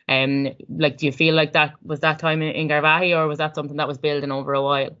 Like, do you feel like that was that time in Garvaghey, or was that something that was building over a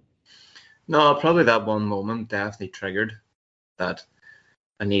while? No, probably that one moment definitely triggered that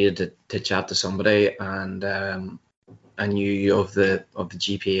I needed to chat to somebody, and I knew of the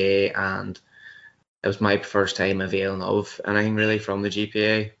GPA, and it was my first time availing of anything really from the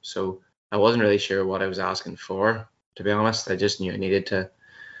GPA. So I wasn't really sure what I was asking for, to be honest. I just knew I needed to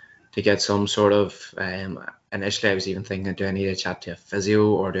get some sort of initially I was even thinking, do I need to chat to a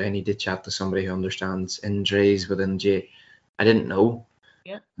physio, or do I need to chat to somebody who understands injuries within G? I didn't know.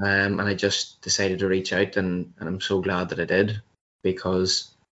 Yeah. And I just decided to reach out, and I'm so glad that I did,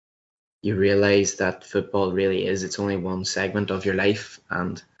 because you realise that football really is, it's only one segment of your life.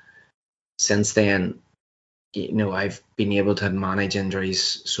 And since then, I've been able to manage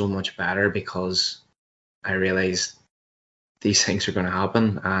injuries so much better, because I realised these things are going to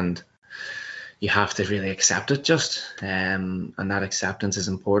happen, and you have to really accept it just. And that acceptance is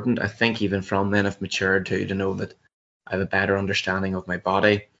important. I think even from then I've matured to know that I have a better understanding of my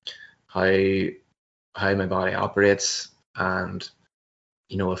body, how my body operates, and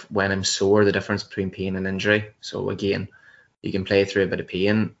if when I'm sore, the difference between pain and injury. So again, you can play through a bit of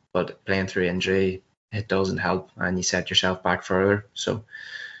pain, but playing through injury, it doesn't help, and you set yourself back further. So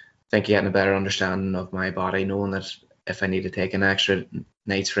I think getting a better understanding of my body, knowing that if I need to take an extra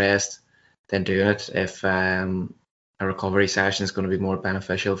night's rest, then doing it. If a recovery session is going to be more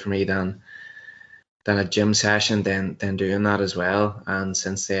beneficial for me than a gym session, then doing that as well. And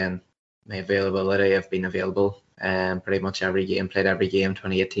since then, my availability, I've been available pretty much every game, played every game,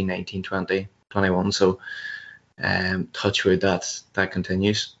 2018, 19, 20, 21. So touch wood, that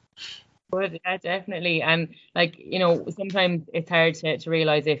continues. Good, yeah, definitely. And sometimes it's hard to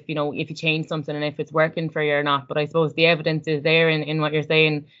realize if you change something and if it's working for you or not. But I suppose the evidence is there in what you're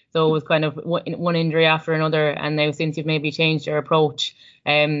saying. So it was kind of one injury after another, and now since you've maybe changed your approach,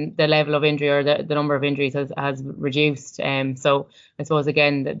 the level of injury or the number of injuries has reduced. So I suppose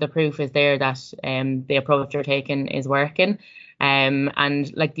again the proof is there that the approach you're taking is working.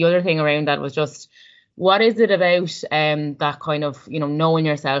 And like the other thing around that was just, what is it about that kind of knowing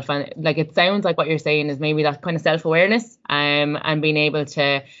yourself, and like it sounds like what you're saying is maybe that kind of self-awareness and being able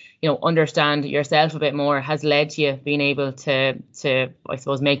to understand yourself a bit more has led to you being able to I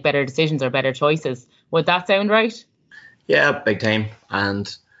suppose make better decisions or better choices. Would that sound right? Yeah, big time.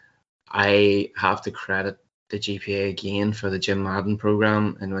 And I have to credit the GPA again for the Jim Madden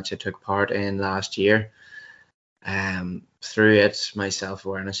program, in which I took part in last year. Through it, my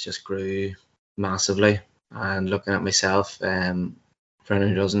self-awareness just grew massively, and looking at myself, for anyone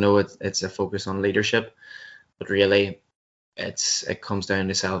who doesn't know, it's a focus on leadership, but really it comes down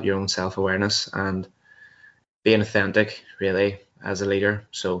to your own self-awareness and being authentic really as a leader.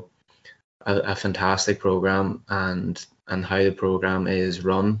 So a fantastic program, and how the program is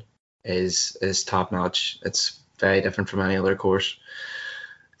run is top notch. It's very different from any other course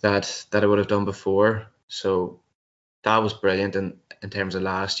that I would have done before. So that was brilliant in terms of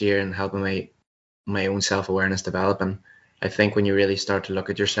last year and helping my own self-awareness develop. And I think when you really start to look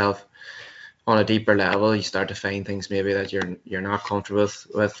at yourself on a deeper level, you start to find things maybe that you're not comfortable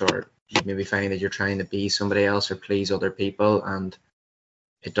with, or you maybe find that you're trying to be somebody else or please other people, and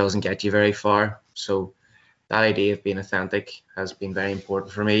it doesn't get you very far. So that idea of being authentic has been very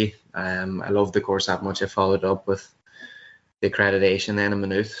important for me. I love the course that much. I followed up with the accreditation then in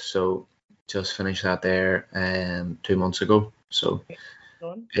Maynooth, so just finished that there 2 months ago. So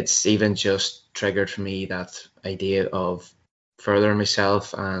it's even just triggered for me that idea of furthering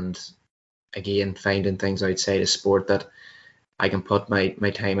myself and again finding things outside of sport that I can put my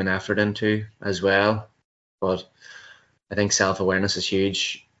time and effort into as well. But I think self-awareness is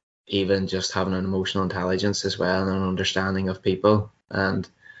huge, even just having an emotional intelligence as well and an understanding of people. And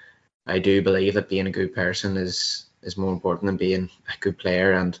I do believe that being a good person is more important than being a good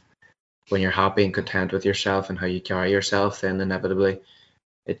player. And when you're happy and content with yourself and how you carry yourself, then inevitably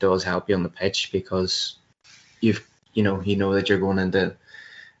it does help you on the pitch, because you know that you're going into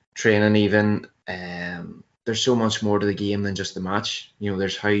training even. There's so much more to the game than just the match.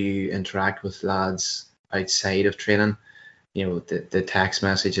 There's how you interact with lads outside of training. The text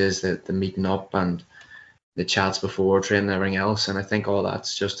messages, the meeting up and the chats before training and everything else. And I think all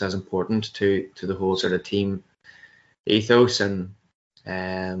that's just as important to the whole sort of team ethos. And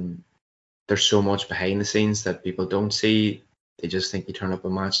there's so much behind the scenes that people don't see. They just think you turn up a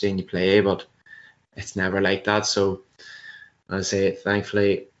match day and you play, but it's never like that. So I say,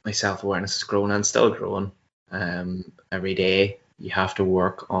 thankfully, my self-awareness is growing and still growing. Every day you have to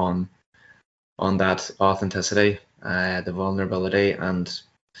work on that authenticity, the vulnerability, and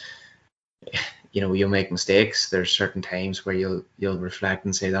you'll make mistakes. There's certain times where you'll reflect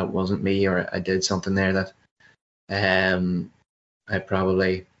and say that wasn't me, or I did something there that I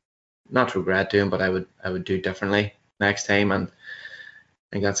probably not regret doing, but I would do differently next time. And I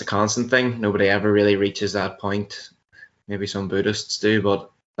think that's a constant thing. Nobody ever really reaches that point. Maybe some Buddhists do, but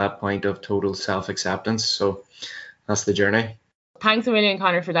that point of total self-acceptance. So that's the journey. Thanks a million,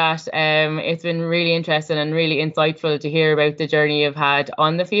 Conor, for that. It's been really interesting and really insightful to hear about the journey you've had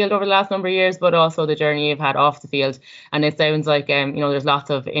on the field over the last number of years, but also the journey you've had off the field. And it sounds like there's lots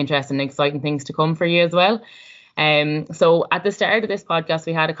of interesting and exciting things to come for you as well. So at the start of this podcast,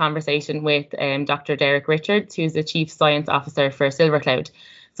 we had a conversation with Dr. Derek Richards, who's the Chief Science Officer for SilverCloud.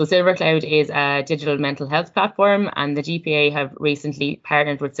 So SilverCloud is a digital mental health platform, and the GPA have recently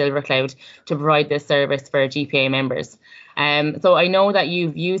partnered with SilverCloud to provide this service for GPA members. So I know that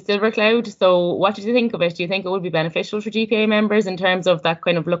you've used SilverCloud. So what did you think of it? Do you think it would be beneficial for GPA members in terms of that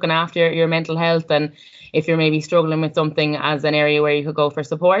kind of looking after your mental health, and if you're maybe struggling with something as an area where you could go for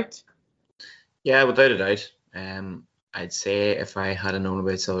support? Yeah, without a doubt. I'd say if I had known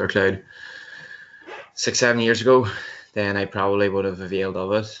about SilverCloud 6-7 years ago, then I probably would have availed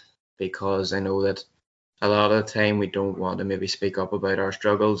of it, because I know that a lot of the time we don't want to maybe speak up about our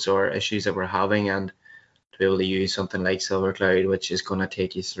struggles or issues that we're having, and to be able to use something like SilverCloud, which is going to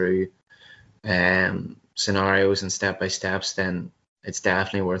take you through scenarios and step-by-steps, then it's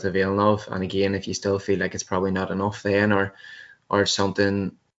definitely worth availing of. And again, if you still feel like it's probably not enough then, or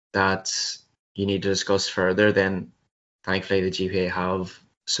something that you need to discuss further, then thankfully the GPA have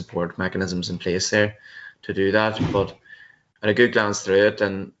support mechanisms in place there to do that. But at a good glance through it,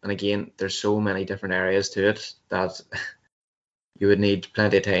 and again, there's so many different areas to it that you would need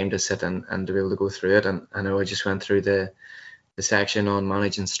plenty of time to sit and to be able to go through it. And I know I just went through the section on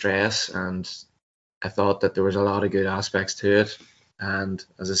managing stress, and I thought that there was a lot of good aspects to it. And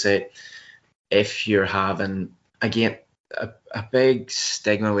as I say, if you're having, again, a big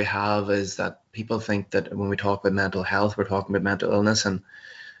stigma we have is that people think that when we talk about mental health, we're talking about mental illness, and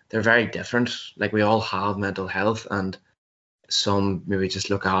they're very different. Like, we all have mental health, and some maybe just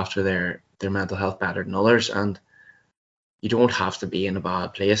look after their mental health better than others. And you don't have to be in a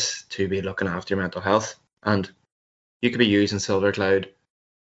bad place to be looking after your mental health. And you could be using SilverCloud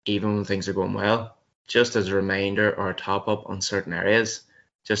even when things are going well, just as a reminder or a top up on certain areas,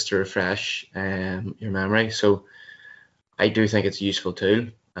 just to refresh your memory. So I do think it's a useful tool.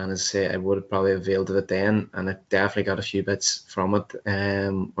 And as I say, I would have probably availed of it then, and I definitely got a few bits from it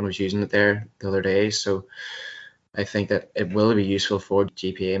when I was using it there the other day. So I think that it will be useful for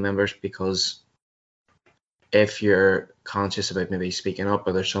GPA members, because if you're conscious about maybe speaking up,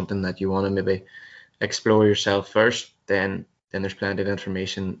 or there's something that you want to maybe explore yourself first, then there's plenty of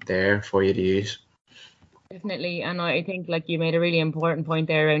information there for you to use. Definitely. And I think, like, you made a really important point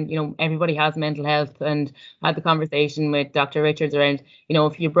there, and everybody has mental health, and had the conversation with Dr. Richards around,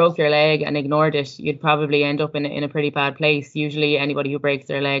 if you broke your leg and ignored it, you'd probably end up in a pretty bad place. Usually anybody who breaks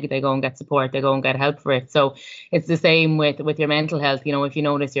their leg, they go and get support, they go and get help for it. So it's the same with your mental health. If you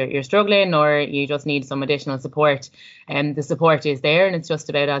notice you're struggling, or you just need some additional support, the support is there, and it's just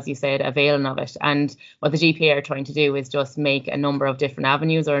about, as you said, availing of it. And what the GPA are trying to do is just make a number of different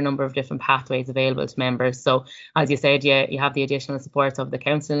avenues, or a number of different pathways available to members. players. So as you said, you have the additional supports of the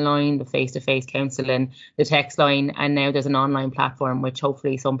counselling line, the face-to-face counselling, the text line, and now there's an online platform which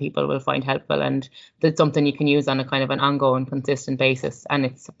hopefully some people will find helpful, and that's something you can use on a kind of an ongoing, consistent basis, and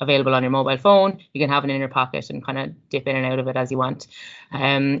it's available on your mobile phone. You can have it in your pocket and kind of dip in and out of it as you want.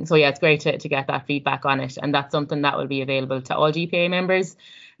 So yeah, it's great to get that feedback on it, and that's something that will be available to all GPA members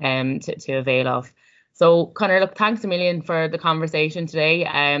to avail of. So Conor, look, thanks a million for the conversation today.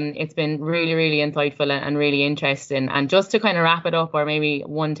 It's been really, really insightful and really interesting. And just to kind of wrap it up, or maybe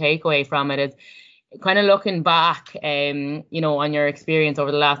one takeaway from it is kind of looking back, on your experience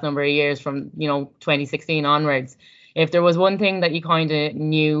over the last number of years from, 2016 onwards. If there was one thing that you kind of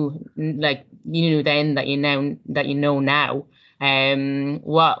knew, like you knew then that you know now,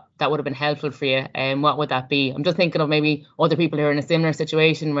 what that would have been helpful for you, and what would that be? I'm just thinking of maybe other people who are in a similar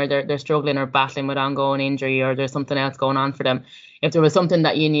situation where they're struggling or battling with ongoing injury, or there's something else going on for them. If there was something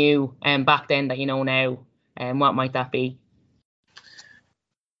that you knew back then that you know now, what might that be?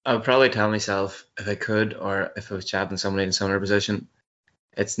 I would probably tell myself, if I could, or if I was chatting to somebody in a similar position,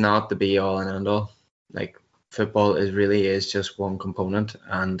 it's not the be all and end all. Like, football really is just one component,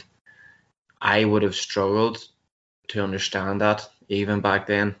 and I would have struggled to understand that even back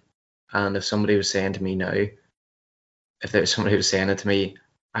then. And if somebody was saying to me now, if there was somebody who was saying it to me,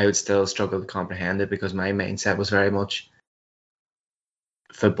 I would still struggle to comprehend it, because my mindset was very much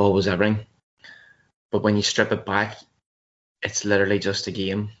football was everything. But when you strip it back, it's literally just a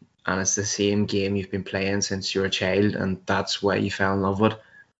game, and it's the same game you've been playing since you were a child, and that's why you fell in love with,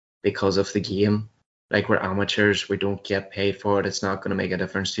 because of the game. Like, we're amateurs, we don't get paid for it. It's not going to make a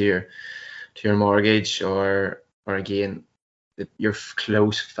difference to your mortgage, or again, your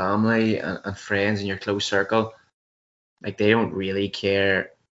close family and friends in your close circle. Like, they don't really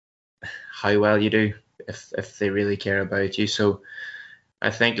care how well you do, if they really care about you. So I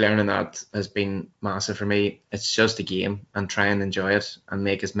think learning that has been massive for me. It's just a game, and try and enjoy it and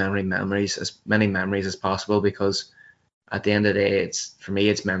make as many memories as possible, because at the end of the day, for me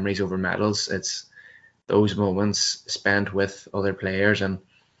it's memories over medals. It's those moments spent with other players, and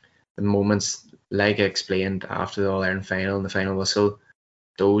the moments, like I explained, after the All-Ireland final and the final whistle,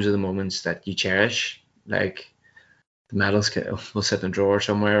 those are the moments that you cherish. Like, the medals will sit in a drawer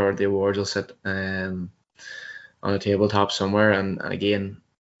somewhere, or the awards will sit on a tabletop somewhere, and again,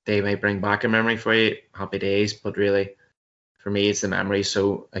 they might bring back a memory for you, happy days, but really, for me, it's the memory.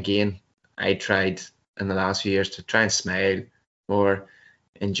 So again, I tried in the last few years to try and smile more,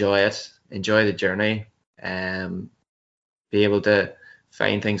 enjoy the journey, be able to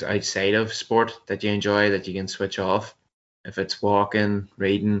find things outside of sport that you enjoy, that you can switch off. If it's walking,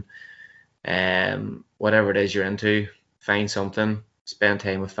 reading, whatever it is you're into, find something, spend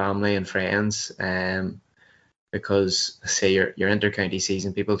time with family and friends. Because, say, your inter-county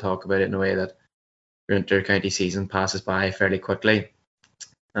season, people talk about it in a way that your inter-county season passes by fairly quickly,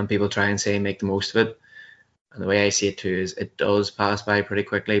 and people try and say make the most of it. And the way I see it too is it does pass by pretty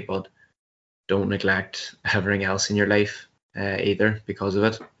quickly, but don't neglect everything else in your life either because of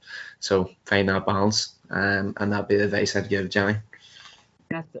it. So find that balance, and that'd be the advice I'd give, Jenny.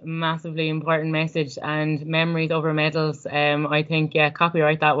 That's a massively important message, and memories over medals. I think,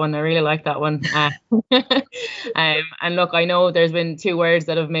 copyright that one. I really like that one. And look, I know there's been two words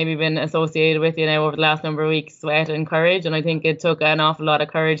that have maybe been associated with you now over the last number of weeks: sweat and courage. And I think it took an awful lot of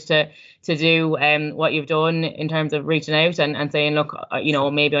courage to do what you've done in terms of reaching out and saying, look,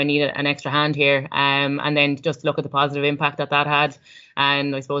 maybe I need an extra hand here, and then just look at the positive impact that had,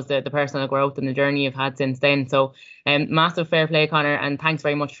 and I suppose the personal growth and the journey you've had since then. So massive fair play, Conor, and thanks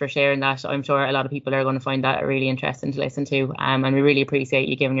very much for sharing that. I'm sure a lot of people are going to find that really interesting to listen to, and we really appreciate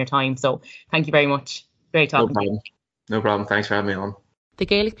you giving your time. So thank you very much. Great talking. No problem. Thanks for having me on. The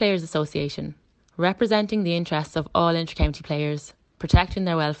Gaelic Players Association, representing the interests of all inter-county players, protecting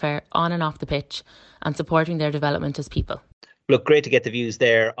their welfare on and off the pitch, and supporting their development as people. Look, great to get the views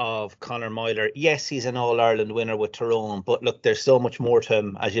there of Conor Meyler. Yes, he's an All-Ireland winner with Tyrone, but look, there's so much more to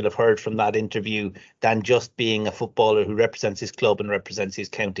him, as you'll have heard from that interview, than just being a footballer who represents his club and represents his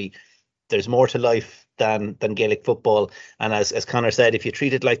county. There's more to life than Gaelic football. And as Conor said, if you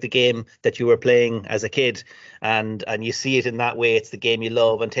treat it like the game that you were playing as a kid, and you see it in that way, it's the game you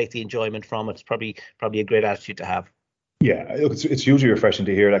love and take the enjoyment from it, it's probably a great attitude to have. Yeah, look, it's hugely refreshing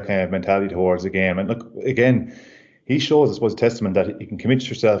to hear that kind of mentality towards the game. And look, again, he shows, I suppose, a testament that you can commit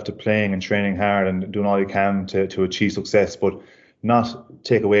yourself to playing and training hard and doing all you can to achieve success, but not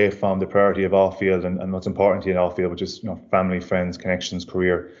take away from the priority of off-field and what's important to you in off-field, which is family, friends, connections,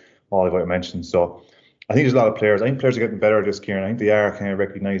 career, all of what I mentioned. So I think there's a lot of players. I think players are getting better at this, Kieran. I think they are kind of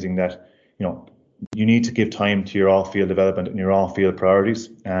recognising that you need to give time to your off-field development and your off-field priorities.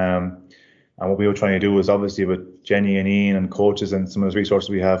 And And what we were trying to do is obviously with Jenny and Ian and coaches and some of those resources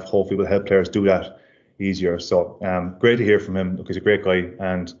we have, hopefully will help players do that easier. So great to hear from him. Look, he's a great guy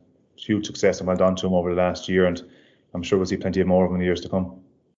and huge success and well done to him over the last year. And I'm sure we'll see plenty more of him in the years to come.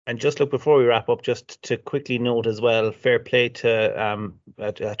 And just look, before we wrap up, just to quickly note as well, fair play to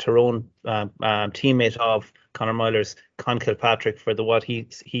Tyrone, teammate of Conor Meyler's, Con Kilpatrick, for what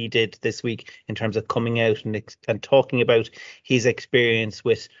he did this week in terms of coming out and talking about his experience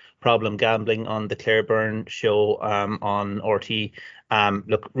with problem gambling on the Claire Byrne show on RT.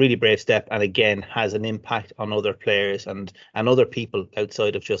 Look, really brave step, and again has an impact on other players and other people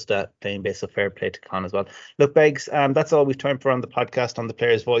outside of just playing base. So fair play to Con as well. Look, Beggs, that's all we've time for on the podcast on the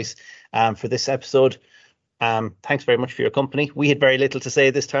Player's Voice for this episode. Thanks very much for your company. We had very little to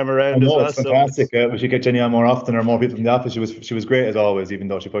say this time around as well. It's fantastic. We should get Jenny on more often, or more people from the office. She was great as always, even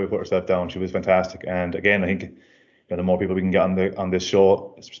though she probably put herself down. She was fantastic. And again, I think the more people we can get on this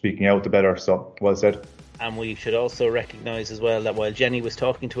show speaking out, the better. So well said. And we should also recognise as well that while Jenny was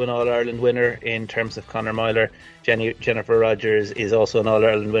talking to an All-Ireland winner in terms of Conor Meyler, Jennifer Rogers is also an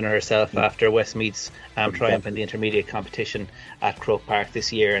All-Ireland winner herself after Westmeath's triumph in the intermediate competition at Croke Park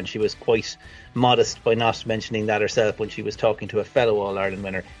this year. And she was quite modest by not mentioning that herself when she was talking to a fellow All-Ireland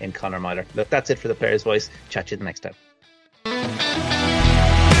winner in Conor Meyler. Look, that's it for the Player's Voice. Chat to you the next time.